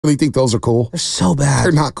really think those are cool? They're so bad.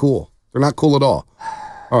 They're not cool. They're not cool at all.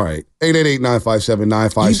 All right.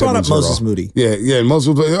 888-957-9570. You brought up Moses Moody. Yeah.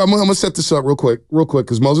 Moses. I'm going to set this up real quick,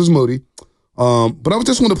 because Moses Moody. But I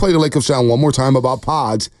just want to play the Lake of Sound one more time about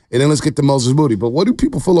pods, and then let's get to Moses Moody. But what do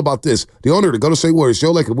people feel about this? The owner of the Golden State Warriors,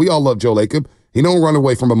 Joe Lacob. We all love Joe Lacob. He don't run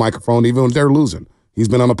away from a microphone even when they're losing. He's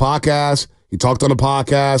been on a podcast. He talked on the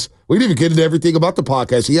podcast. We didn't even get into everything about the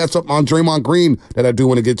podcast. He had something on Draymond Green that I do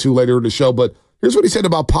want to get to later in the show. But here's what he said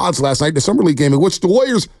about pods last night, the Summer League game, in which the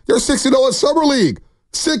Warriors, they're 6-0 in Summer League.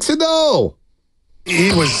 6-0.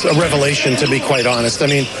 He was a revelation, to be quite honest. I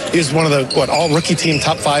mean, he was one of the, all-rookie team,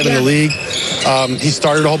 top 5 in the league. He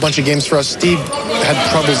started a whole bunch of games for us. Steve had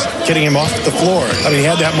troubles getting him off the floor. I mean, he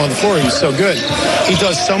had to have him on the floor. He was so good. He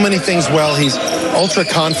does so many things well. He's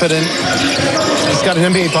ultra-confident. He's got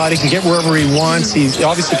an NBA body. He can get wherever he wants. He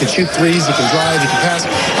obviously can shoot threes. He can drive. He can pass.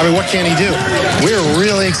 I mean, what can he do? We're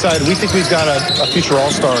really excited. We think we've got a future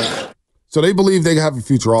all-star. So they believe they have a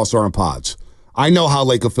future all-star in pods. I know how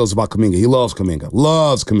Lacob feels about Kuminga. He loves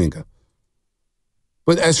Kuminga.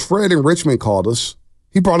 But as Fred in Richmond called us,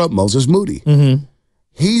 he brought up Moses Moody. Mm-hmm.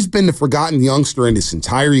 He's been the forgotten youngster in this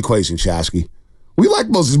entire equation, Shasky. We like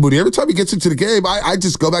Moses Moody. Every time he gets into the game, I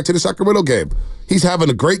just go back to the Sacramento game. He's having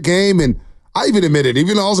a great game, and I even admit it.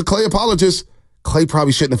 Even though I was a Clay apologist, Clay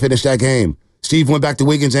probably shouldn't have finished that game. Steve went back to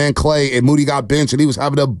Wiggins and Clay, and Moody got benched, and he was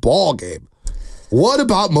having a ball game. What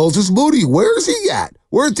about Moses Moody? Where is he at?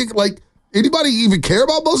 Anybody even care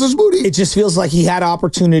about Moses Moody? It just feels like he had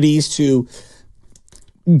opportunities to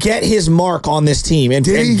get his mark on this team and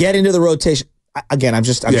get into the rotation. Again, I'm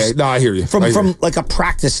just I hear you. From like a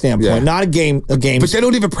practice standpoint, not a game. But they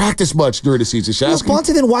don't even practice much during the season, Shasky. Well,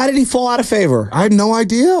 Bonte, then why did he fall out of favor? I have no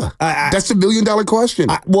idea. That's $1 million question.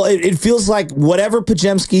 It feels like whatever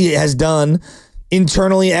Podziemski has done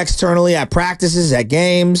internally, externally, at practices, at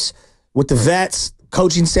games, with the vets,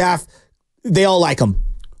 coaching staff, they all like him.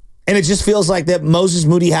 And it just feels like that Moses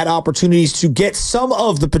Moody had opportunities to get some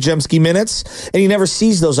of the Podziemski minutes, and he never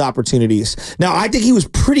sees those opportunities. Now, I think he was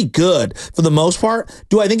pretty good for the most part.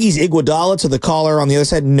 Do I think he's Iguodala to the caller on the other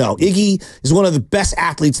side? No. Iggy is one of the best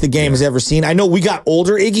athletes the game has ever seen. I know we got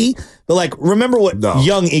older Iggy, but remember what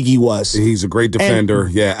young Iggy was. He's a great defender.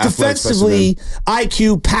 And defensively,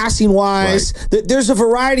 IQ, passing-wise, there's a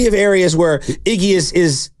variety of areas where Iggy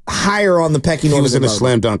is higher on the pecking order. He was in a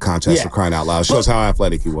slam dunk contest for crying out loud. Shows how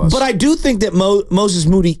athletic he was. But I do think that Moses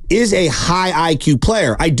Moody is a high IQ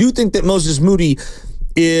player. I do think that Moses Moody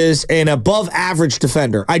is an above average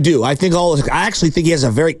defender. I do. I actually think he has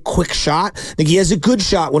a very quick shot. I think he has a good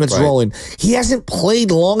shot when it's rolling. He hasn't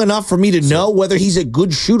played long enough for me to know whether he's a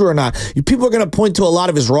good shooter or not. People are going to point to a lot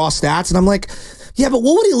of his raw stats, and I'm like, yeah, but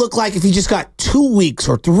what would he look like if he just got 2 weeks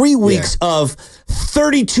or 3 weeks of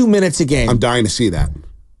 32 minutes a game? I'm dying to see that.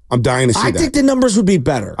 I think the numbers would be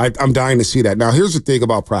better. I'm dying to see that. Now, here's the thing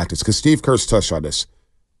about practice, because Steve Kerr's touched on this.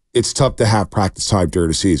 It's tough to have practice time during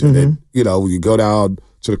the season. Mm-hmm. And, you go down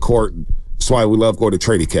to the court. That's why we love going to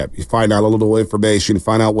training camp. You find out a little information, you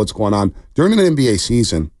find out what's going on. During an NBA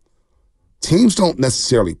season, teams don't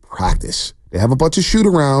necessarily practice. They have a bunch of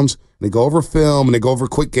shoot-arounds, and they go over film, and they go over a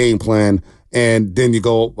quick game plan, and then you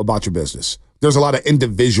go about your business. There's a lot of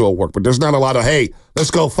individual work, but there's not a lot of, hey,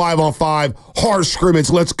 let's go 5-on-5, hard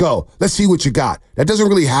scrimmage, let's go. Let's see what you got. That doesn't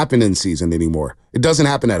really happen in season anymore. It doesn't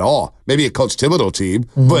happen at all. Maybe a Coach Thibodeau team,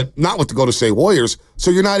 but not with the Golden State Warriors.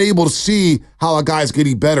 So you're not able to see how a guy's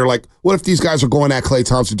getting better. Like, what if these guys are going at Klay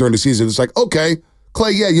Thompson during the season? It's like, okay,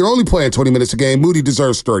 Klay, you're only playing 20 minutes a game. Moody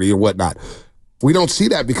deserves 30 or whatnot. We don't see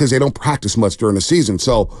that because they don't practice much during the season.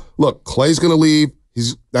 So, look, Klay's going to leave.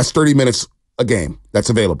 That's 30 minutes a game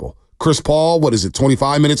that's available. Chris Paul,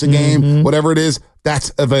 25 minutes a game, whatever it is,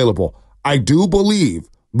 that's available. I do believe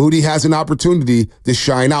Moody has an opportunity to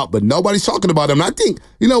shine out, but nobody's talking about him. And I think,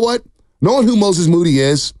 you know what? Knowing who Moses Moody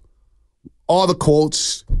is, all the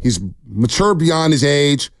quotes, he's mature beyond his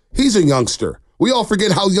age. He's a youngster. We all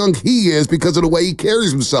forget how young he is because of the way he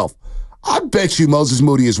carries himself. I bet you Moses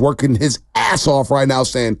Moody is working his ass off right now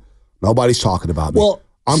saying, nobody's talking about me. Well,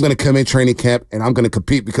 I'm going to come in training camp and I'm going to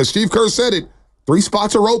compete because Steve Kerr said it. 3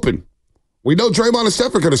 spots are open. We know Draymond and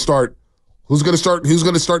Steph are going to start. Who's going to start? Who's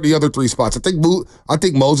going to start the other 3 spots? I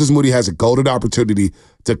think Moses Moody has a golden opportunity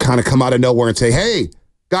to kind of come out of nowhere and say, "Hey,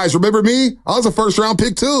 guys, remember me? I was a first-round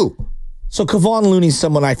pick too." So Kevon Looney's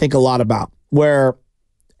someone I think a lot about, where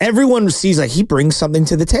everyone sees like he brings something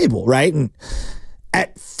to the table, right? And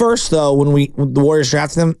at first, though, when the Warriors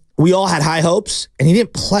drafted him, we all had high hopes, and he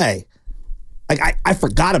didn't play. Like I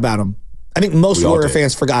forgot about him. I think most Warrior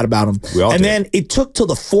fans forgot about him. And then it took till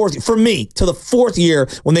the fourth, for me, till the 4th year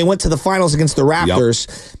when they went to the finals against the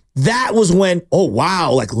Raptors. that was when, oh,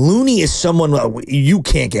 wow, like Looney is someone you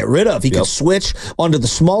can't get rid of. He can switch onto the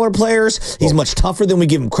smaller players. He's much tougher than we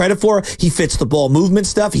give him credit for. He fits the ball movement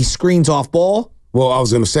stuff. He screens off ball. Well, I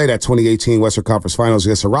was going to say that 2018 Western Conference Finals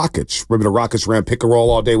against the Rockets. Remember, the Rockets ran pick and roll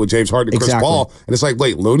all day with James Harden and Chris Paul. And it's like,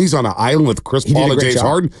 wait, Looney's on an island with Chris Paul and James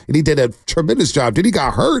Harden? And he did a tremendous job. Then he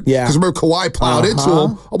got hurt. Yeah. Because remember, Kawhi plowed into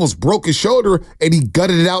him, almost broke his shoulder, and he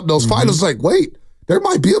gutted it out in those finals. It's like, wait, there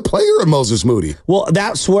might be a player in Moses Moody. Well,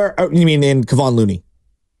 that's where, you mean in Kevon Looney?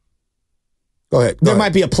 Go ahead. There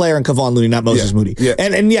might be a player in Kevon Looney, not Moses Moody. Yeah.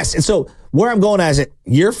 And yes, and so where I'm going as it,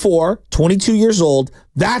 year 4, 22 years old,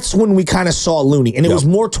 that's when we kind of saw Looney. And it was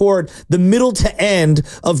more toward the middle to end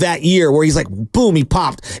of that year where he's like, boom, he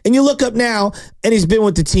popped. And you look up now, and he's been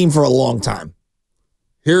with the team for a long time.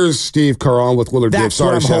 Here's Steve Kerr on with Willard Gibbs.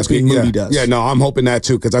 Sorry, what I'm hoping Moody does. Yeah, no, I'm hoping that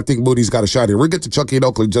too, because I think Moody's got a shot here. We'll get to Chucky and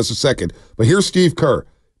Oakley in just a second. But here's Steve Kerr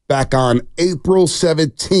back on April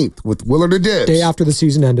 17th with Willard and Gibbs. Day after the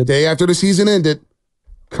season ended. Day after the season ended.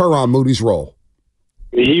 Kerr on Moody's role.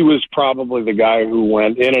 He was probably the guy who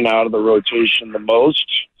went in and out of the rotation the most.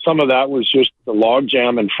 Some of that was just the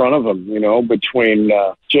logjam in front of him, between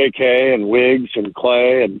J.K. and Wiggs and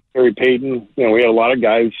Clay and Harry Payton. We had a lot of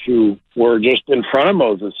guys who were just in front of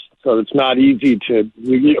Moses. So it's not easy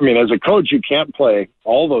as a coach, you can't play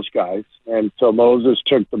all those guys. And so Moses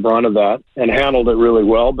took the brunt of that and handled it really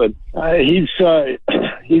well. But he's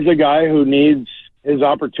a guy who needs his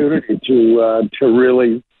opportunity to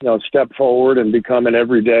really, step forward and become an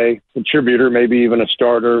everyday contributor, maybe even a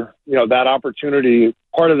starter. That opportunity,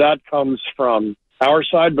 part of that comes from our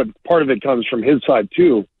side, but part of it comes from his side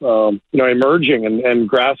too. Emerging and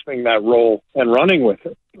grasping that role and running with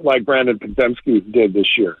it, like Brandon Podziemski did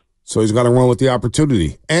this year. So he's got to run with the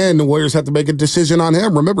opportunity. And the Warriors have to make a decision on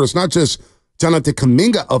him. Remember, it's not just Jonathan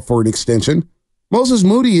Kuminga up for an extension. Moses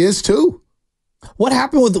Moody is too. What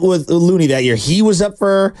happened with Looney that year? He was up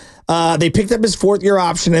for, they picked up his 4th-year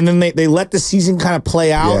option, and then they let the season kind of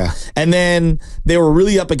play out. Yeah. And then they were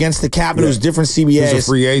really up against the cap, and it was different CBAs. He's a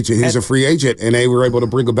free agent. He's a free agent, and they were able to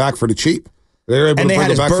bring him back for the cheap. They were able to bring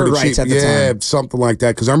him back for the cheap. At the time. Something like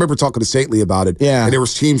that. Because I remember talking to Sately about it. Yeah. And there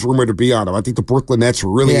was teams rumored to be on him. I think the Brooklyn Nets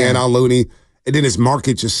were really in on Looney. And then his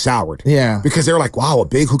market just soured. Yeah. Because they were like, wow, a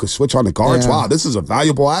big who could switch on the guards. Yeah. Wow, this is a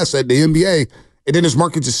valuable asset in the NBA. And then his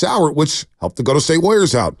market just soured, which helped the Golden State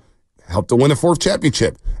Warriors out. Helped to win a 4th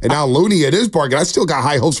championship. And now Looney at his bargain, I still got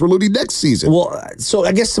high hopes for Looney next season. Well, so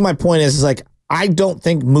I guess to my point is like, I don't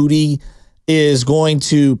think Moody is going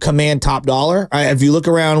to command top dollar. If you look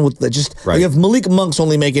around with like if Malik Monk's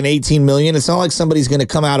only making $18 million, it's not like somebody's going to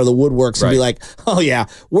come out of the woodworks and be like, oh yeah,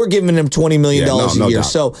 we're giving him $20 million a year. Doubt.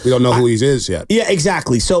 So we don't know who he is yet. Yeah,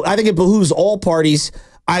 exactly. So I think it behooves all parties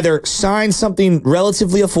either sign something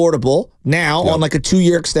relatively affordable now on like a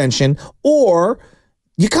 2-year extension, or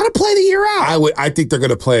you kind of play the year out. I think they're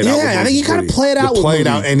going to play it out. Yeah, I think you kind of play it out. Play it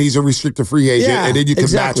out, and he's a restricted free agent, and then you can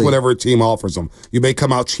match whatever a team offers him. You may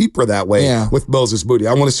come out cheaper that way with Moses Moody.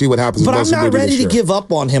 I want to see what happens. But with Moses I'm not Moody ready to give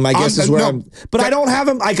up on him. I guess is where I'm. But I don't have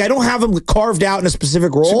him. Like I don't have him carved out in a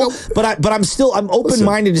specific role. But I'm open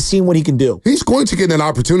minded to seeing what he can do. He's going to get an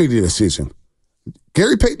opportunity this season.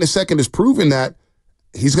 Gary Payton II has proven that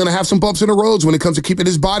he's going to have some bumps in the roads when it comes to keeping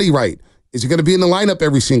his body right. Is he going to be in the lineup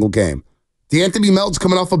every single game? D'Anthony Melton's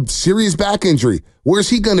coming off a serious back injury. Where's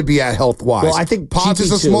he going to be at health-wise? Well, I think Potts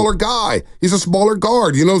is a smaller guy. He's a smaller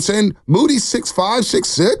guard. You know what I'm saying? Moody's 6'5",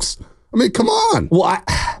 6'6". I mean, come on. Well,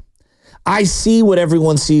 I see what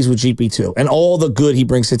everyone sees with GP2 and all the good he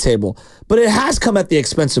brings to the table. But it has come at the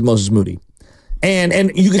expense of Moses Moody. And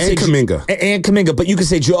you could say Kuminga. And Kuminga, but you could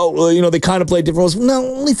say, Joe, they kind of play different roles. No,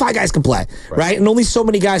 only 5 guys can play, right? And only so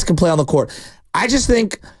many guys can play on the court. I just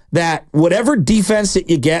think that whatever defense that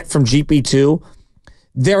you get from GP2,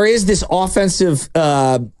 there is this offensive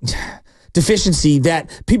deficiency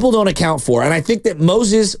that people don't account for. And I think that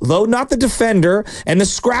Moses, though not the defender and the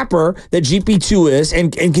scrapper that GP2 is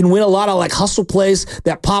and can win a lot of like hustle plays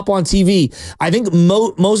that pop on TV, I think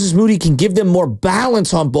Moses Moody can give them more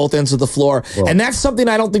balance on both ends of the floor. Well, and that's something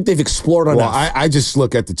I don't think they've explored enough. Well, I just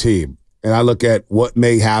look at the team and I look at what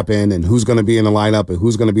may happen and who's going to be in the lineup and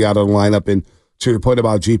who's going to be out of the lineup. And to your point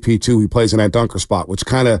about GP2, he plays in that dunker spot, which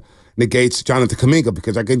kind of negates Jonathan Kuminga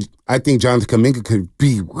because I think Jonathan Kuminga could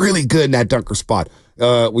be really good in that dunker spot.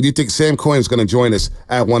 When you think Sam Coyne is going to join us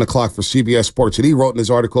at 1 o'clock for CBS Sports, and he wrote in his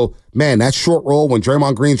article, man, that short roll when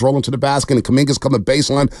Draymond Green's rolling to the basket and Kuminga's coming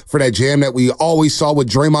baseline for that jam that we always saw with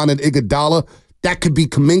Draymond and Iguodala, that could be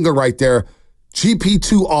Kuminga right there.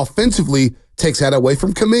 GP2 offensively takes that away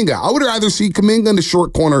from Kuminga. I would rather see Kuminga in the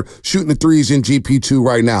short corner shooting the threes in GP2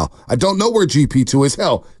 right now. I don't know where GP2 is.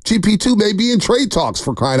 Hell, GP2 may be in trade talks,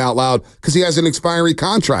 for crying out loud, because he has an expiring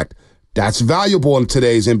contract. That's valuable in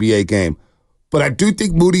today's NBA game. But I do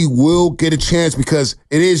think Moody will get a chance because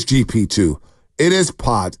it is GP2. It is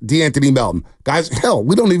Pod, DeAnthony Melton. Guys, hell,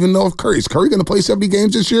 we don't even know if Curry's going to play 70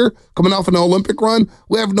 games this year, coming off an Olympic run.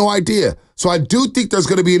 We have no idea. So I do think there's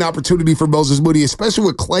going to be an opportunity for Moses Moody, especially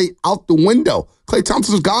with Klay out the window. Klay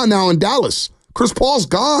Thompson's gone now in Dallas. Chris Paul's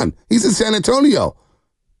gone. He's in San Antonio.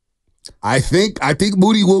 I think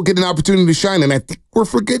Moody will get an opportunity to shine, and I think we're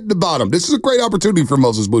forgetting about him. This is a great opportunity for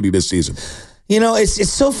Moses Moody this season. You know, it's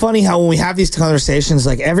so funny how when we have these conversations,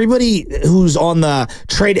 like everybody who's on the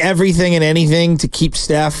trade everything and anything to keep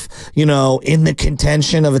Steph, in the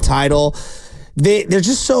contention of a title, they're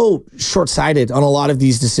just so short-sighted on a lot of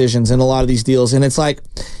these decisions and a lot of these deals. And it's like,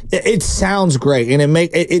 it sounds great. And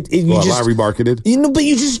Larry marketed. But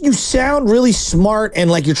you sound really smart and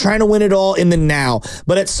like you're trying to win it all in the now.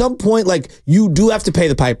 But at some point, like, you do have to pay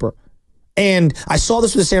the piper. And I saw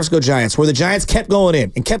this with the San Francisco Giants, where the Giants kept going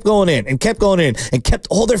in and kept going in and kept going in and kept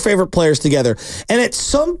all their favorite players together. And at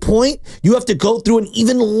some point, you have to go through an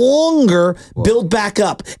even longer build back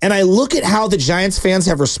up. And I look at how the Giants fans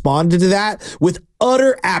have responded to that with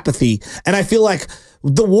utter apathy. And I feel like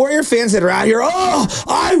the Warrior fans that are out here,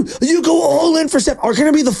 you go all in for Steph, are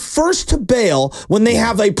going to be the first to bail when they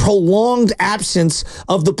have a prolonged absence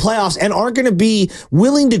of the playoffs and aren't going to be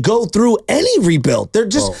willing to go through any rebuild. They're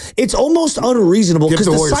just, it's almost unreasonable because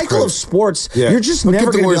the cycle credit. Of sports, you're just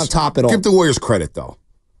never going to be on top at all. Give the Warriors credit, though.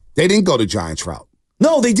 They didn't go the Giants route.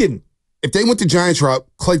 No, they didn't. If they went the Giants route,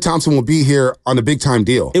 Klay Thompson would be here on a big-time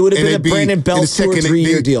deal. It would have been a Brandon Belt 2 or 3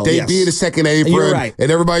 year deal. They'd be in the second apron, You're right.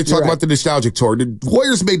 And everybody talk about the nostalgic tour. The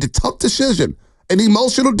Warriors made the tough decision, an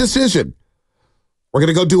emotional decision. We're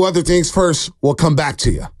going to go do other things first. We'll come back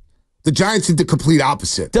to you. The Giants did the complete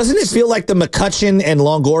opposite. Doesn't it feel like the McCutchen and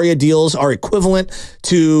Longoria deals are equivalent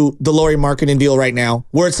to the Lauri Markkanen deal right now?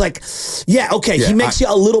 Where it's like, he makes you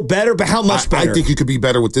a little better, but how much better? I think you could be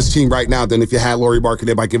better with this team right now than if you had Lauri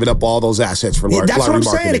Markkanen by giving up all those assets for Lauri Markkanen. That's what I'm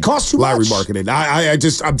saying. It costs too much. Lauri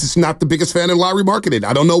Markkanen. I'm just not the biggest fan of Lauri Markkanen.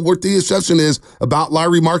 I don't know what the exception is about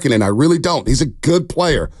Lauri Markkanen. I really don't. He's a good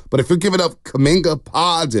player. But if you're giving up Kuminga,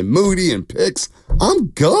 Pods, and Moody, and picks, I'm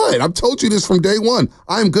good. I've told you this from day one.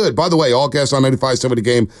 I'm good. By the way, all guests on 95.7 The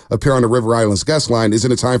Game appear on the River Islands guest line.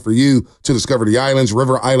 Isn't it time for you to discover the islands,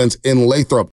 River Islands in Lathrop?